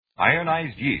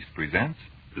Ironized Yeast presents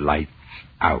Lights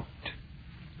Out.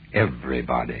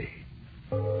 Everybody.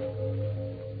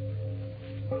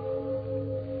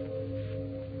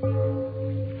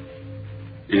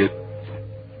 It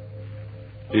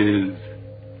is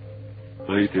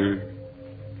later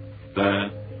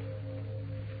than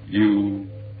you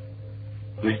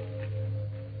think.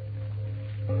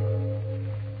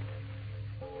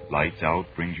 Lights Out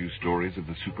brings you stories of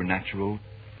the supernatural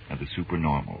and the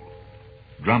supernormal,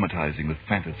 dramatizing the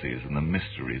fantasies and the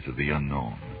mysteries of the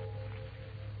unknown.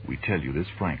 We tell you this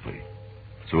frankly,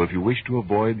 so if you wish to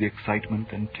avoid the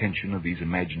excitement and tension of these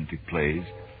imaginative plays,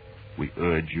 we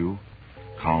urge you,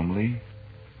 calmly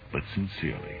but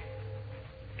sincerely,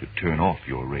 to turn off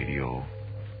your radio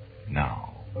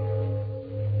now.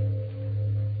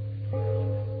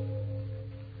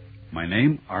 My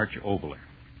name, Arch Obler.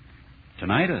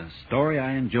 Tonight, a story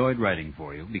I enjoyed writing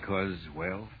for you because,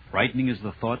 well, frightening as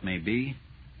the thought may be,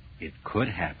 it could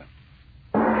happen.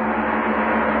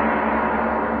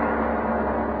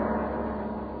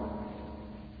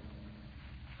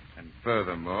 And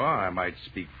furthermore, I might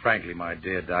speak frankly, my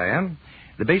dear Diane,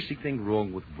 the basic thing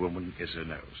wrong with woman is her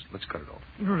nose. Let's cut it off.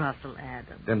 Russell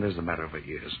Adams. Then there's the matter of her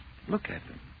ears. Look at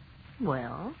them.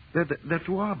 Well? They're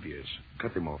too obvious.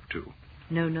 Cut them off, too.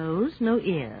 No nose, no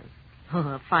ears. Oh,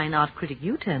 a fine art critic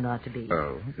you turned out to be.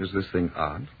 Oh, is this thing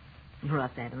odd?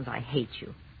 Russ Adams, I hate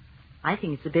you. I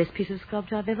think it's the best piece of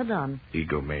sculpture I've ever done.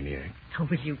 Egomaniac. Oh,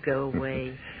 will you go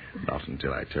away? Not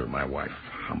until I tell my wife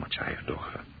how much I adore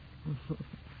her.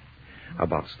 How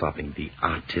about stopping the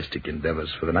artistic endeavors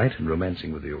for the night and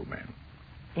romancing with the old man?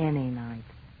 Any night.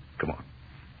 Come on.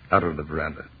 Out on the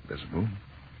veranda. There's a moon.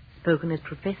 Spoken as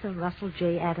Professor Russell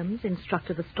J. Adams,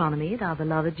 instructor of astronomy at our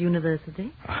beloved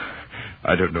university.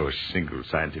 I don't know a single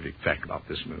scientific fact about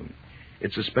this moon.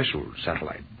 It's a special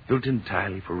satellite built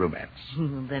entirely for romance.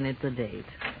 Then it's a date.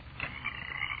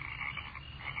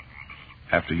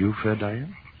 After you, fair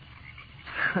Diane?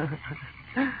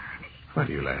 Why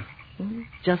do you laugh?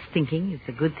 Just thinking it's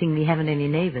a good thing we haven't any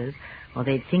neighbors, or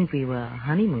they'd think we were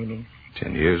honeymooning.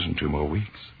 10 years and 2 more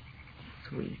weeks.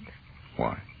 Sweet.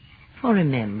 Why? For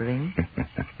remembering.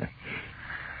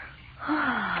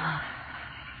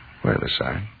 Well, the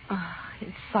sign. Oh,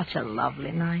 it's such a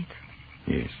lovely night.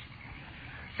 Yes.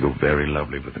 You're very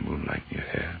lovely with the moonlight in your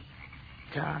hair.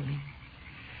 Darling.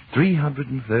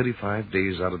 335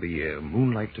 days out of the year,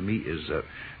 moonlight to me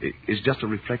is just a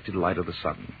reflected light of the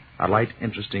sun. A light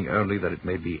interesting only that it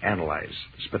may be analyzed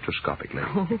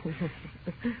spectroscopically.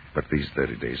 But these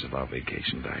 30 days of our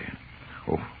vacation, Diane.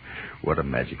 Oh, what a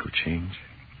magical change.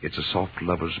 It's a soft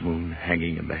lover's moon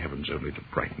hanging in the heavens only to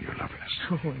brighten your loveliness.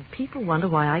 Oh, people wonder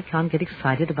why I can't get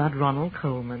excited about Ronald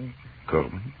Colman.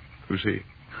 Coleman? Who's he?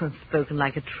 Spoken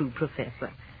like a true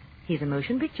professor. He's a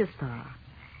motion picture star.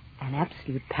 An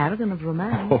absolute paragon of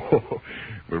romance. Oh,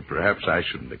 well, perhaps I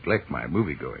shouldn't neglect my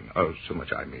movie-going. Oh, so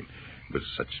much I mean. With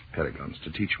such paragons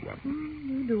to teach one.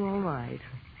 You do all right.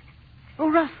 Oh,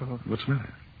 Russell. What's the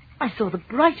matter? I saw the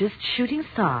brightest shooting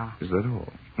star. Is that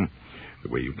all? The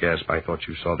way you gasp, I thought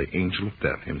you saw the angel of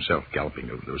death himself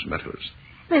galloping over those meadows.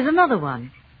 There's another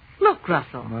one. Look,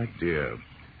 Russell. My dear,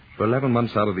 for 11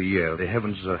 months out of the year, the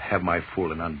heavens have my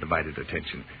full and undivided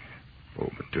attention. Oh,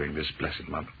 but during this blessed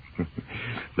month,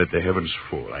 let the heavens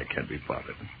fall. I can't be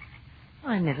bothered.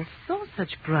 I never saw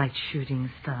such bright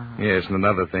shooting stars. Yes, and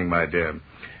another thing, my dear.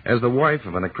 As the wife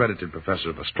of an accredited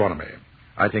professor of astronomy,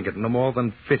 I think it no more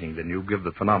than fitting that you give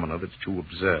the phenomena that you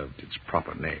observed its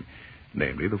proper name,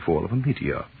 namely the fall of a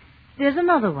meteor. There's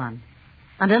another one.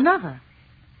 And another.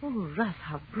 Oh, Russ,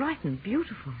 how bright and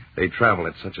beautiful. They travel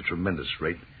at such a tremendous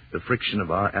rate, the friction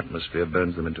of our atmosphere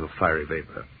burns them into a fiery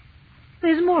vapor.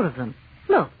 There's more of them.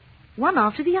 Look, one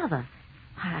after the other.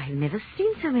 I've never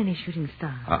seen so many shooting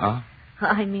stars. Uh-uh.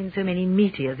 I mean so many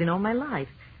meteors in all my life.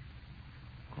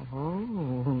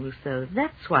 Oh, so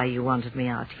that's why you wanted me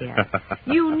out here.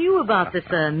 You knew about this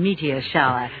meteor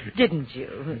shower, didn't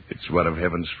you? It's one of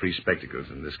heaven's free spectacles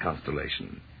in this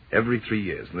constellation. Every 3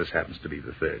 years, and this happens to be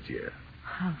the 3rd year.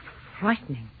 How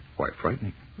frightening. Why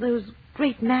frightening? Those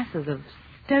great masses of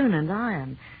stone and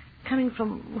iron coming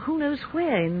from who knows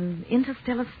where in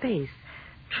interstellar space,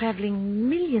 traveling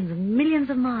millions and millions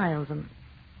of miles and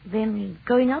then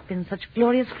going up in such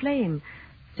glorious flame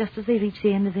just as they reach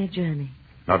the end of their journey.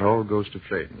 Not all goes to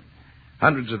flame.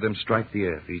 Hundreds of them strike the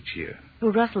earth each year.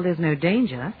 Well, Russell, there's no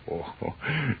danger. Oh,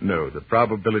 no. The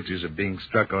probabilities of being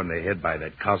struck on the head by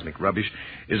that cosmic rubbish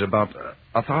is about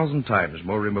 1,000 times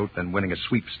more remote than winning a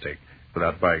sweepstake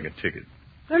without buying a ticket.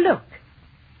 Oh, look.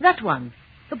 That one.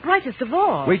 The brightest of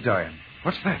all. Wait, Diane.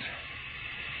 What's that?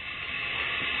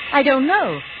 I don't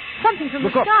know. Something from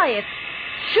Look the up. sky. It's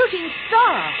shooting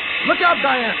star. Look out,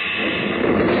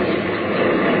 Diane!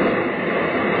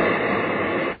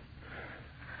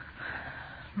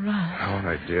 Russ. All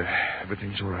right, dear.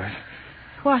 Everything's all right.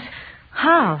 What?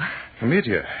 How? A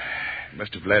meteor.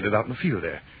 Must have landed out in the field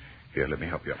there. Here, let me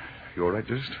help you up. You all right,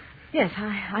 dearest? Yes,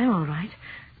 I'm all right.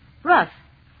 Russ,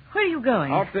 where are you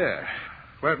going? Out there.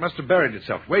 Where it must have buried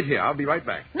itself. Wait here. I'll be right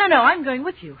back. No, I'm going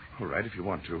with you. All right, if you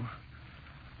want to.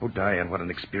 Oh, Diane, what an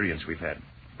experience we've had.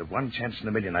 The one chance in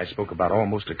a million I spoke about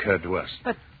almost occurred to us.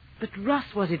 But Russ,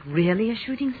 was it really a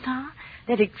shooting star?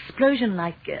 That explosion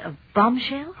like a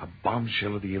bombshell? A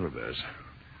bombshell of the universe.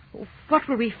 What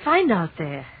will we find out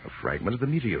there? A fragment of the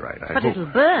meteorite, I But hope. it'll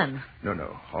burn.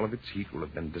 No. All of its heat will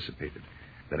have been dissipated.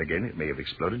 Then again, it may have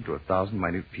exploded into 1,000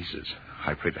 minute pieces.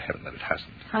 I pray to heaven that it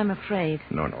hasn't. I'm afraid.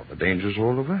 No. The danger's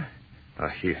all over.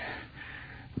 Here.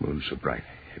 The moon's so bright.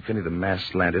 If any of the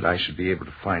mass landed, I should be able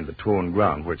to find the torn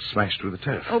ground where it smashed through the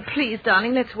turf. Oh, please,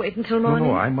 darling, let's wait until morning.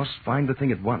 No, I must find the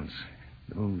thing at once.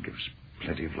 The moon gives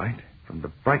plenty of light. From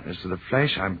the brightness of the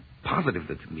flash, I'm positive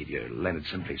that the meteor landed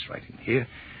someplace right in here.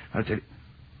 I'll tell you.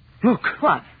 Look.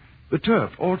 What? The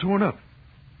turf, all torn up.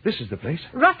 This is the place.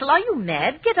 Russell, are you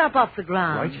mad? Get up off the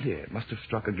ground. Right here. It must have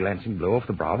struck a glancing blow off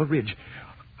the brow of a ridge.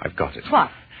 I've got it.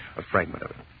 What? A fragment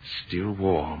of it. Still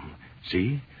warm.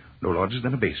 See? No larger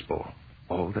than a baseball.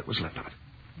 All that was left of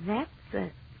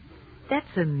it. That's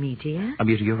a meteor. A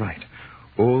meteorite.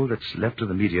 All that's left of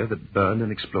the meteor that burned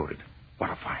and exploded. What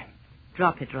a find.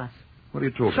 Drop it, Russ. What are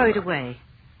you talking Throw about? it away.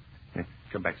 Here,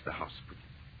 come back to the house.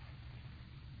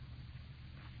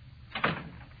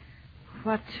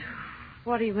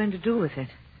 What are you going to do with it?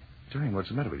 Jane, what's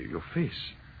the matter with you? Your face.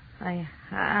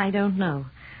 I don't know.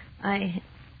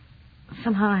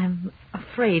 Somehow I'm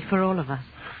afraid for all of us.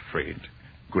 Afraid?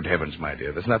 Good heavens, my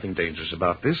dear. There's nothing dangerous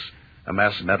about this. A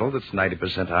mass of metal that's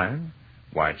 90% iron.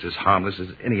 Why, it's as harmless as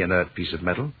any inert piece of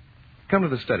metal. Come to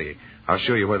the study. I'll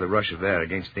show you where the rush of air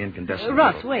against the incandescent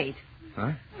Russ, metal. wait.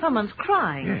 Huh? Someone's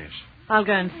crying. Yes. I'll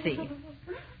go and see.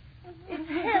 It's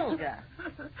Helga.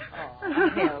 Oh,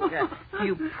 Helga,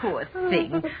 you poor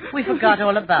thing. We forgot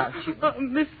all about you. Oh,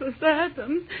 Mrs.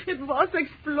 Adams, it was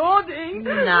exploding.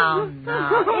 Now.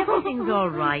 Everything's all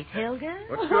right, Helga.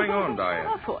 What's going on, Diane?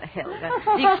 Oh, poor Helga.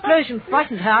 The explosion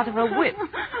frightened her out of her wit.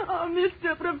 Oh,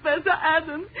 Mr. Professor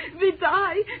Adams, we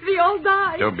die. We all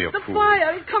die. Don't be a the fool.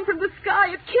 fire, it come from the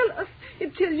sky. It kill us.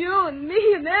 It kill you and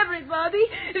me and everybody.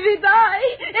 We die.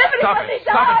 Everybody die.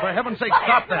 Stop it. For heaven's sake,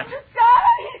 stop that.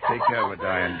 Die. Take care of it,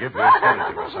 Diane. Give her a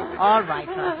sedative or something. All right,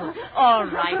 Russell. All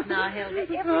right now, Helga.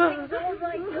 Everything's all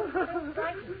right.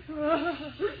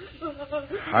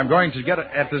 I'm going to get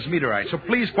at this meteorite, so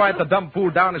please quiet the dumb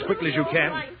fool down as quickly as you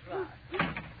can.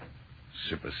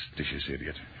 Superstitious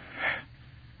idiot.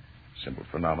 Simple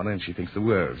phenomena, and she thinks the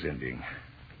world's ending.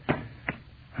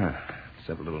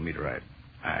 Simple little meteorite.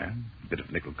 Iron, a bit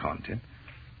of nickel content.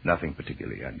 Nothing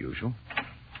particularly unusual.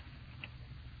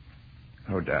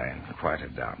 Oh, Diane, quiet her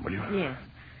down, will you? Yes.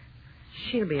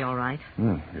 She'll be all right.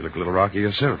 You look a little rocky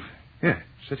yourself. Here,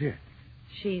 sit here.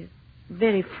 She's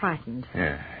very frightened.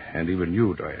 Yeah, and even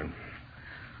you, Diane.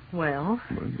 Well?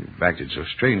 Well, you've acted so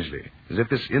strangely, as if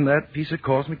this inert piece of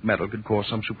cosmic metal could cause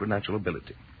some supernatural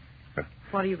ability.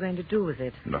 What are you going to do with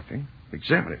it? Nothing.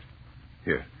 Examine it.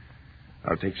 Here,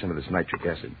 I'll take some of this nitric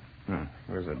acid.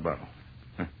 Where's that bottle?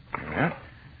 Yeah.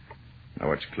 Now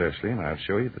watch closely, and I'll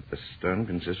show you that the stone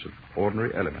consists of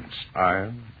ordinary elements.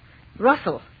 Iron.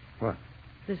 Russell. What?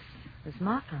 This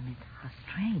mark on it. How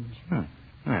strange.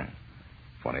 Yeah.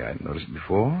 Funny I hadn't noticed it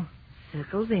before.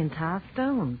 Circles the entire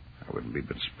stone. I wouldn't be a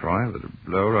bit surprised that a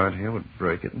blow right here would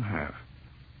break it in half.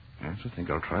 Yes, I think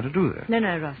I'll try to do that.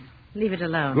 No, Russ. Leave it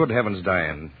alone. Good heavens,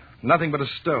 Diane. Nothing but a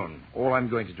stone. All I'm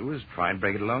going to do is try and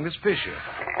break it along this fissure.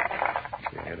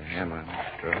 See, I had a hammer and a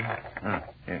stone.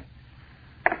 Here.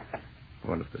 I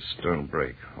wonder if the stone will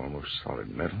break. Almost solid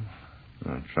metal.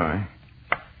 I'll try.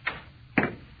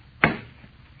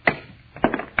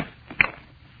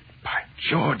 By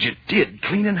George, it did.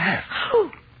 Clean in half.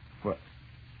 What?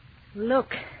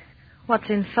 Look. What's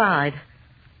inside?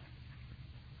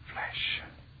 Flesh.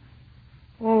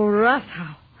 Oh, Russ,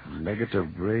 how... Negative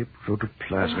ray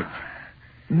protoplasmic.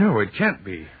 No, it can't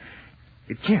be.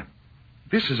 It can't.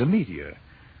 This is a meteor.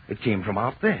 It came from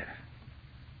out there.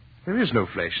 There is no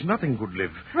flesh. Nothing could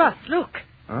live. Russ, look.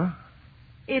 Huh?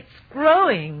 It's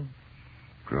growing.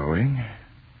 Growing?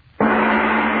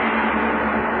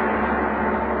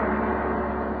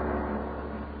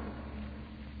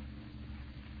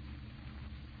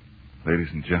 Ladies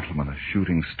and gentlemen, a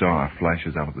shooting star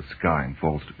flashes out of the sky and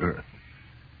falls to Earth.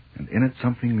 And in it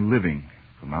something living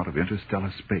from out of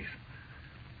interstellar space.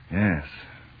 Yes,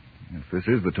 Yes, this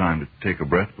is the time to take a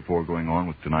breath before going on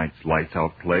with tonight's Lights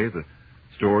Out play, the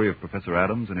story of Professor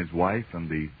Adams and his wife and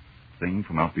the thing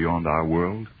from out beyond our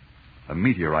world. A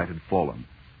meteorite had fallen,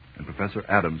 and Professor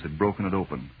Adams had broken it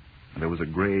open, and there was a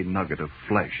gray nugget of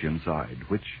flesh inside,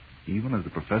 which, even as the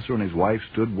professor and his wife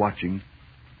stood watching,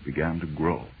 began to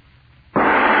grow.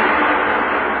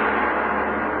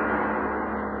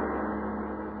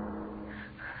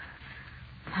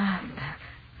 Faster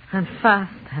and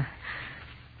faster.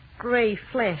 Gray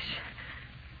flesh.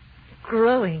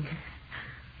 Growing.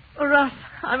 Russ,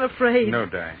 I'm afraid. No,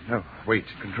 Diane, no. Wait,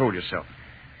 control yourself.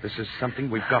 This is something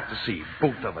we've got to see,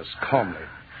 both of us, calmly,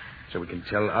 so we can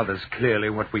tell others clearly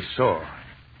what we saw.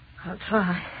 I'll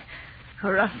try.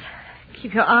 Russ,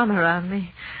 keep your arm around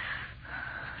me.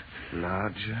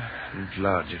 Larger and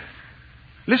larger.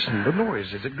 Listen, the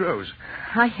noise as it grows.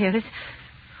 I hear it.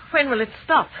 When will it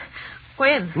stop?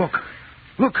 When? Look.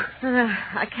 Look. No,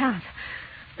 I can't.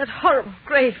 That horrible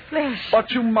gray flesh. But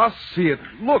you must see it.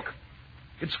 Look.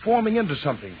 It's forming into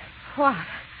something. What?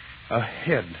 A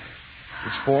head.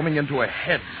 It's forming into a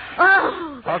head.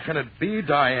 Oh! How can it be,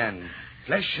 Diane?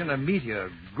 Flesh in a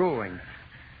meteor growing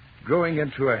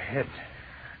into a head.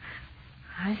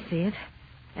 I see it.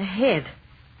 A head.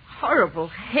 Horrible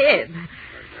head.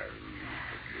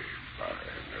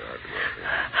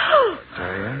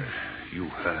 Diane, you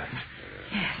heard.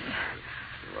 Yes.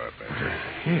 The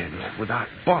head without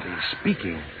body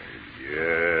speaking.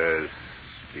 Yes,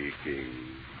 speaking.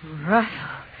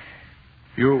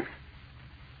 Russell.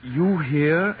 You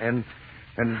hear and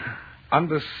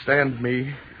understand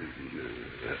me?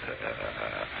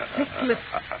 Nicholas.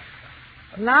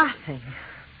 Laughing.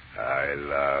 I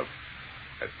laugh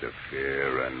at the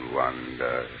fear and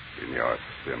wonder in your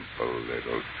simple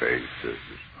little faces.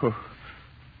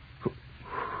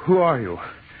 Who are you?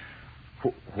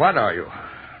 What are you?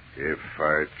 If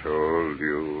I told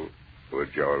you,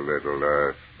 would your little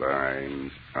earth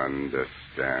minds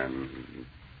understand?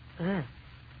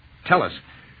 Tell us,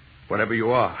 whatever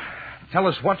you are. Tell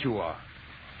us what you are.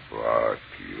 What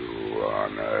you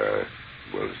on earth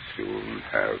will soon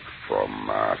have for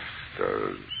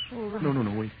masters.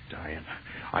 No, wait, Diane.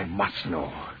 I must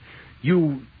know.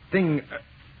 You thing...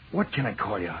 what can I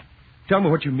call you? Tell me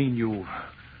what you mean, you...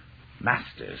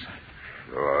 masters.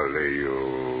 Surely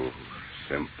you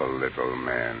simple little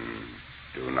men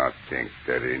do not think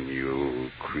that in you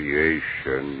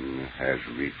creation has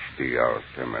reached the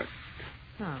ultimate.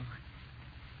 Oh.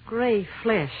 Gray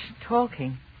flesh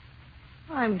talking.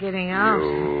 I'm getting out.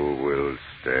 You will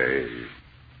stay.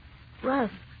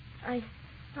 Russ,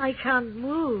 I can't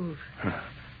move.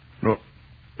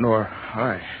 Nor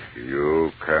I.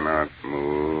 You cannot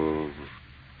move.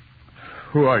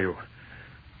 Who are you?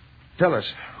 Tell us,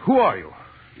 who are you?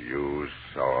 You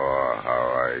saw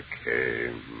how I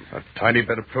came. A tiny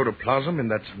bit of protoplasm in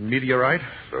that meteorite?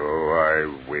 So I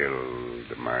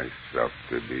willed myself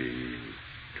to be,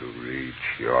 to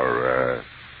reach your earth.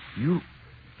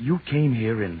 You came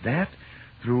here in that?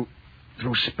 Through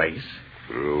space?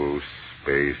 Through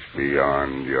space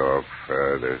beyond your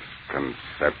furthest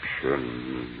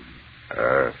conception.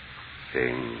 Earth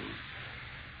thing.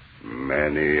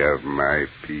 Many of my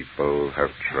people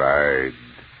have tried.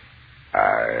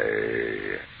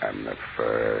 I am the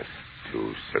first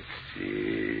to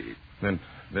succeed.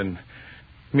 Then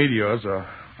meteors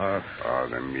are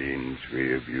the means we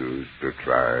have used to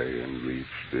try and reach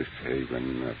this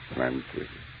haven of plenty.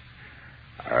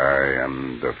 I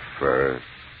am the first.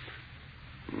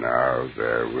 Now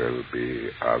there will be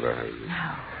others.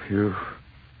 No.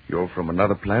 You're from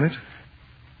another planet?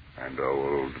 An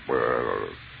old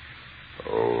world.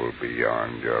 Old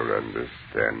beyond your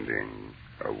understanding.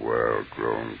 A world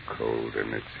grown cold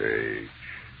in its age.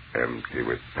 Empty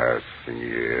with passing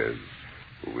years.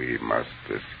 We must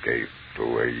escape to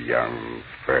a young,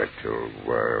 fertile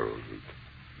world.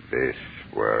 This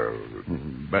world.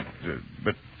 But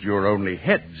you're only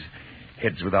heads.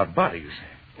 Heads without bodies.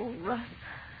 Oh,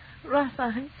 Russ,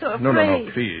 I'm so afraid.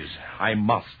 No, please. I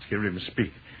must hear him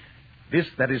speak. This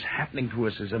that is happening to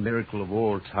us is a miracle of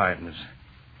all times.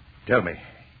 Tell me,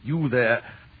 you there,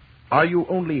 are you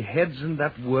only heads in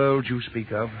that world you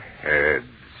speak of? Heads.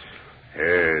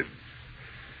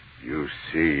 You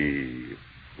see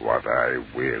what I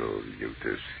will you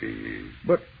to see.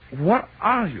 But what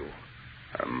are you?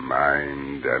 A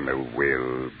mind and a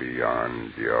will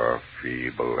beyond your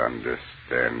feeble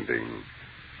understanding.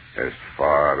 As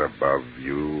far above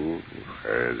you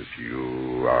as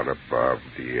you are above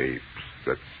the apes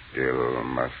that still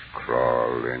must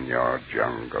crawl in your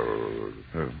jungle.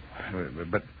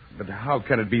 But how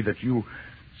can it be that you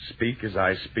speak as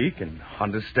I speak and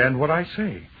understand what I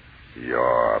say?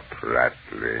 Your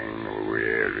prattling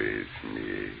wearies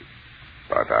me,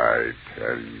 but I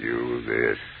tell you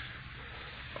this.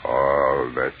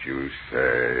 All that you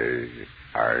say,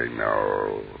 I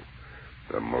know.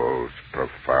 The most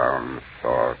profound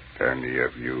thought any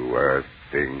of you earth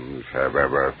things have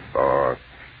ever thought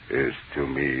is to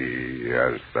me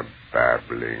as the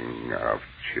babbling of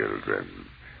children.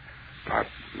 But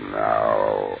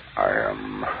now I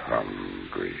am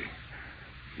hungry.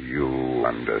 You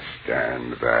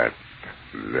understand that,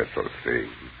 little thing?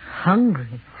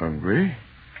 Hungry? Hungry?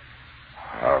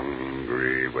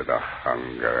 Hungry with a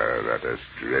hunger that has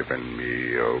driven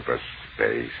me over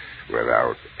space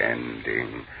without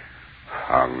ending.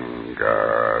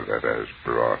 Hunger that has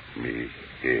brought me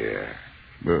here.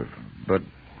 But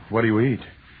what do you eat?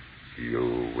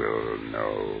 You will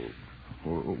know.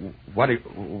 What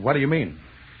do you mean?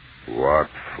 What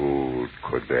food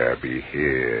could there be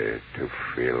here to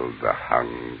fill the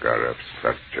hunger of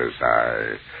such as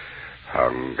I?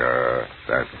 Hunger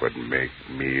that would make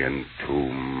me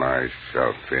entomb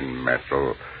myself in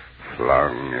metal,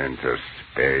 flung into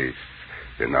space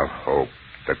in a hope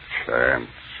that chance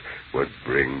would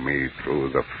bring me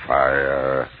through the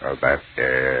fire of that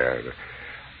air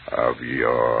of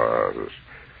yours.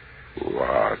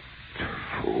 What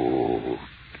food?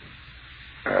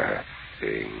 A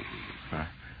thing.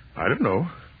 I don't know.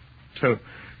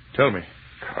 Tell me.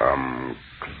 Come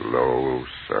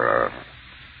closer.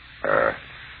 A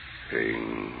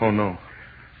thing. Oh, no.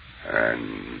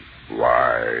 And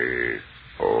why,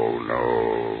 oh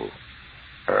no,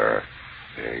 a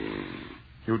thing.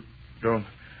 You don't...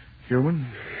 Human?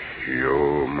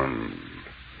 Human.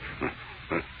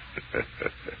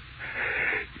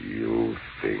 You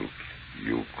think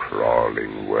you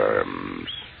crawling worms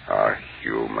are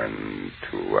human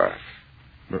to us.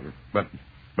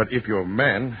 But if you're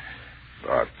man...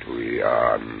 But we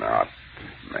are not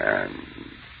men.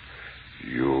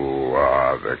 You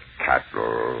are the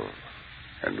cattle,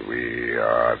 and we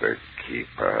are the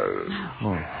keepers.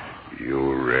 Oh.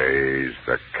 You raise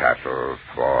the cattle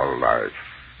for life,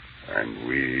 and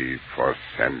we for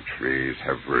centuries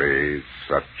have raised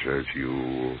such as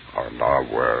you on our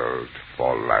world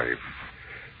for life.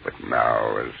 But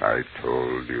now, as I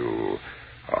told you,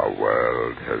 our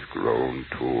world has grown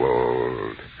too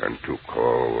old and too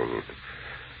cold.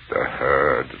 The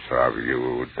herds of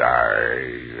you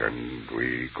die, and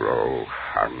we grow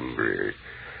hungry.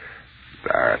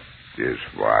 That is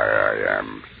why I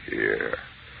am here.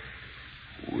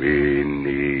 We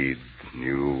need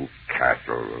new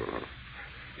cattle.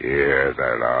 Here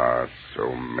there are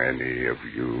so many of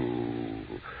you.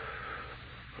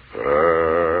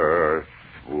 Earth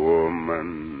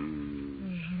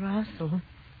woman. Russell,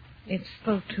 it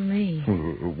spoke to me.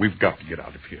 We've got to get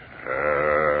out of here.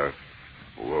 Earth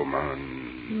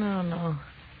woman. No.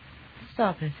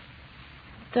 Stop it.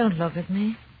 Don't look at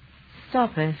me.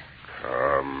 Stop it.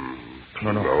 Come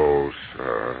No.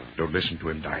 closer. Don't listen to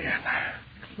him, Diane.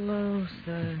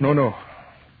 Closer. No.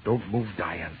 Don't move,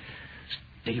 Diane.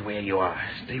 Stay where you are.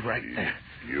 Stay right there.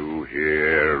 You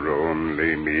hear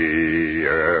only me,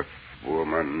 Earth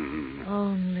woman.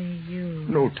 Only you.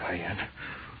 No, Diane.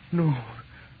 No.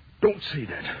 Don't say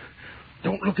that.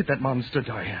 Don't look at that monster,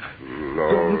 Diane.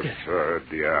 Closer,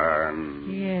 Diane.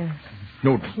 Yes.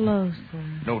 No. Closer.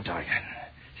 No, Diane.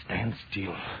 Stand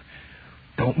still.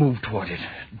 Don't move toward it.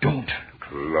 Don't.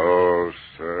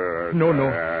 Closer. No.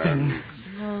 Diane.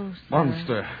 Closer.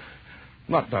 Monster.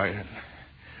 Not Diane.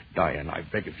 Diane, I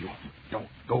beg of you. Don't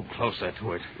go closer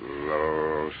to it.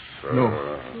 Closer. No.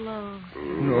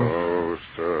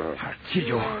 Closer. I'll kill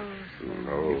you.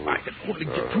 If I could only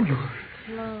get to you.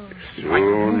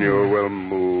 Soon you will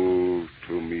move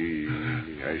to me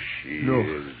as she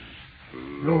is.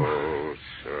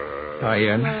 Closer.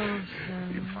 Diane. Closer.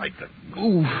 If I could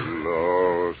move.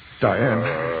 Closer. Diane.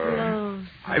 Closer.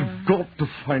 I've got to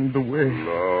find the way.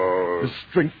 Closer. The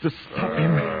strength to stop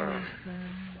him.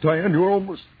 Diane, you're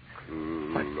almost...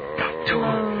 I've got to.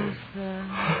 Closer.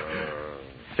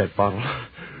 That bottle.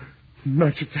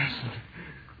 Nitric acid.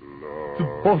 The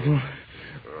bottle.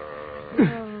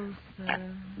 Closer.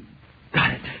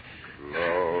 Got it.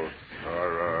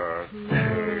 Closer.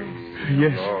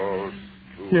 Yes.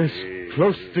 Close to Yes, me.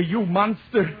 close to you,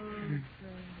 monster.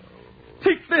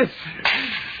 Take this.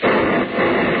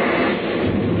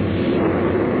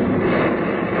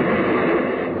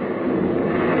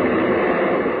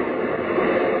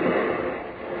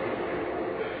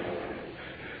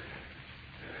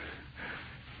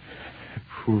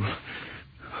 Pool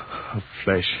of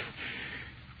flesh.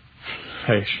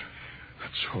 Flesh.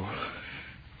 That's all.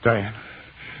 Diane,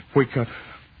 wake up.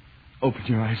 Open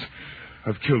your eyes.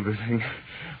 I've killed the thing.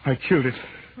 I killed it.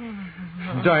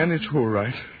 Diane, it's all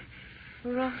right.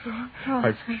 Russell.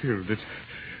 I've killed it.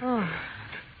 Oh.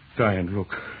 Diane,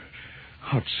 look.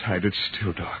 Outside, it's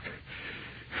still dark.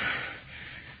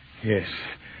 Yes,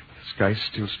 the sky's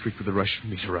still streaked with the Russian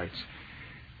meteorites.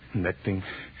 And that thing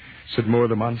said more of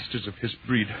the monsters of his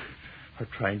breed are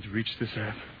trying to reach this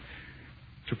earth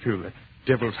to feel that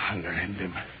devil's hunger in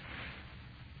them.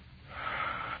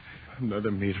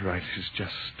 Another meteorite is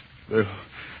just there.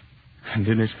 And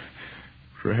in it,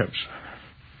 perhaps...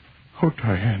 Oh,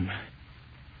 Diane.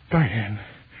 Diane.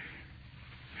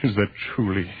 Is that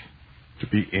truly to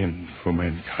be end for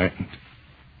mankind?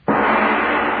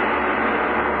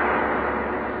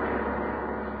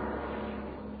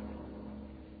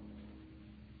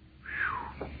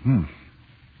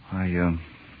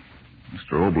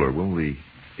 Mr. Obler, will the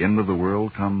end of the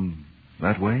world come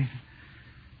that way?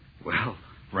 Well,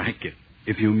 Frank,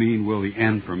 if you mean will the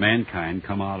end for mankind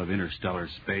come out of interstellar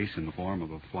space in the form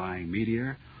of a flying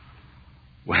meteor,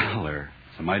 well, there are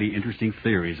some mighty interesting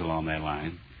theories along that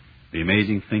line. The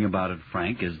amazing thing about it,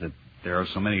 Frank, is that there are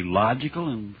so many logical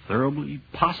and thoroughly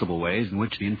possible ways in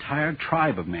which the entire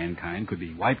tribe of mankind could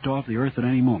be wiped off the earth at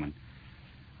any moment.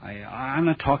 I'm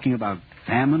not talking about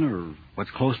famine or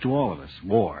what's close to all of us,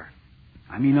 war.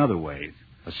 I mean other ways.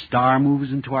 A star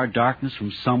moves into our darkness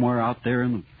from somewhere out there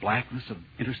in the blackness of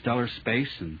interstellar space,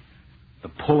 and the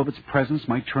pull of its presence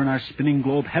might turn our spinning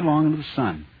globe headlong into the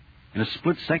sun. In a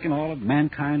split second, all of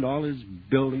mankind, all his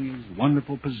buildings, his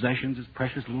wonderful possessions, his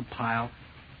precious little pile,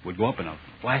 would go up in a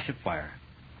flash of fire.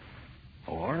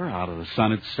 Or, out of the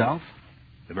sun itself,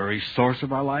 the very source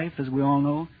of our life, as we all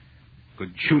know,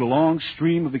 could shoot a long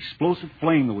stream of explosive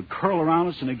flame that would curl around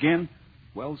us and again,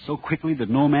 well, so quickly that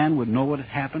no man would know what had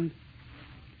happened.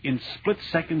 In split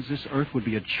seconds, this earth would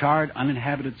be a charred,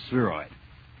 uninhabited spheroid.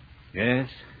 Yes,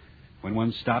 when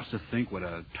one stops to think what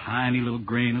a tiny little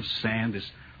grain of sand this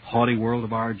haughty world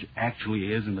of ours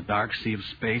actually is in the dark sea of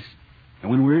space,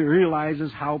 and when one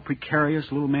realizes how precarious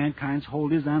little mankind's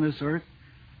hold is on this earth,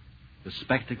 the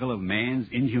spectacle of man's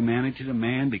inhumanity to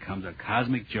man becomes a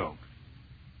cosmic joke.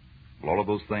 Well, all of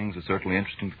those things are certainly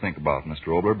interesting to think about, Mr.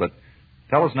 Obler, but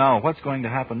tell us now what's going to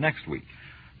happen next week.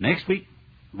 Next week,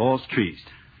 Ball's Triste.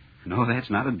 No, that's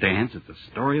not a dance. It's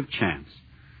a story of chance.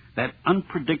 That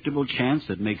unpredictable chance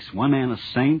that makes one man a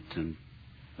saint and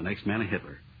the next man a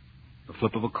Hitler. The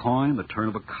flip of a coin, the turn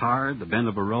of a card, the bend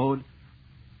of a road.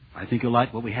 I think you'll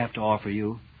like what we have to offer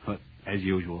you, but as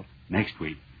usual, next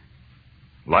week.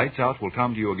 Lights Out will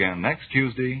come to you again next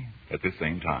Tuesday at this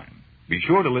same time. Be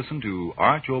sure to listen to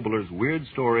Arch Obler's weird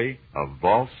story of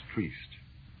Valse Triste.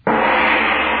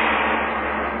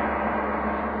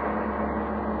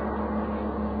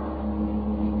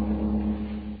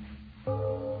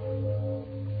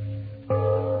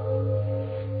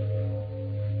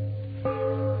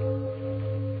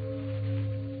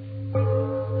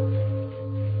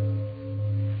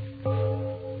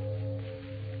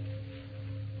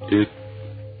 It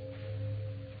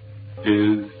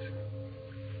is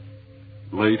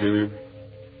later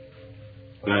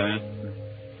than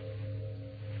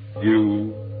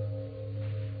you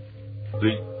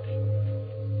think.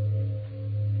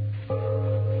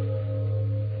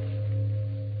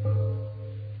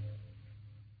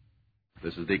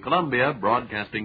 This is the Columbia Broadcasting